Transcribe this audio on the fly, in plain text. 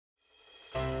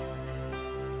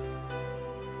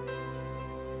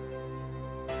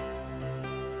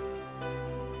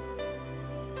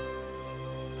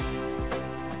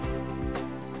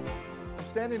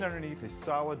standing underneath a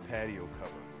solid patio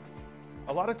cover.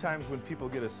 A lot of times when people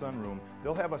get a sunroom,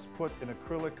 they'll have us put an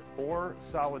acrylic or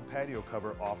solid patio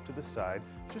cover off to the side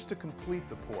just to complete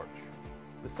the porch.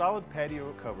 The solid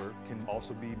patio cover can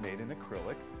also be made in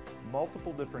acrylic,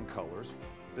 multiple different colors.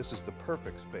 This is the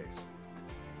perfect space.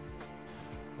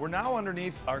 We're now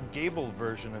underneath our gable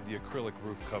version of the acrylic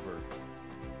roof cover.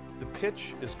 The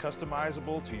pitch is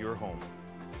customizable to your home.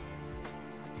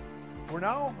 We're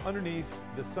now underneath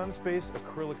the Sunspace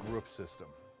acrylic roof system.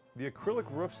 The acrylic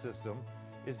roof system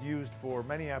is used for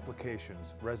many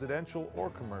applications, residential or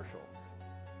commercial.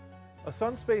 A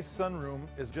Sunspace sunroom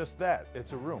is just that,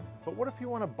 it's a room. But what if you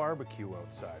want to barbecue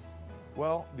outside?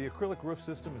 Well, the acrylic roof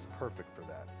system is perfect for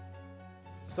that.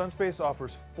 Sunspace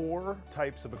offers 4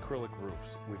 types of acrylic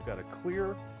roofs. We've got a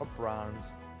clear, a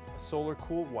bronze, a solar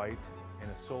cool white,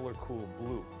 and a solar cool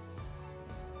blue.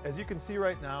 As you can see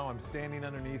right now, I'm standing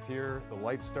underneath here, the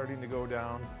light's starting to go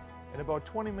down. In about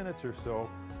 20 minutes or so,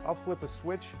 I'll flip a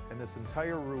switch and this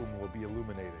entire room will be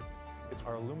illuminated. It's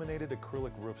our illuminated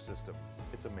acrylic roof system.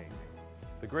 It's amazing.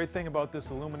 The great thing about this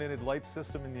illuminated light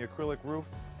system in the acrylic roof,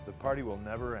 the party will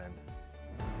never end.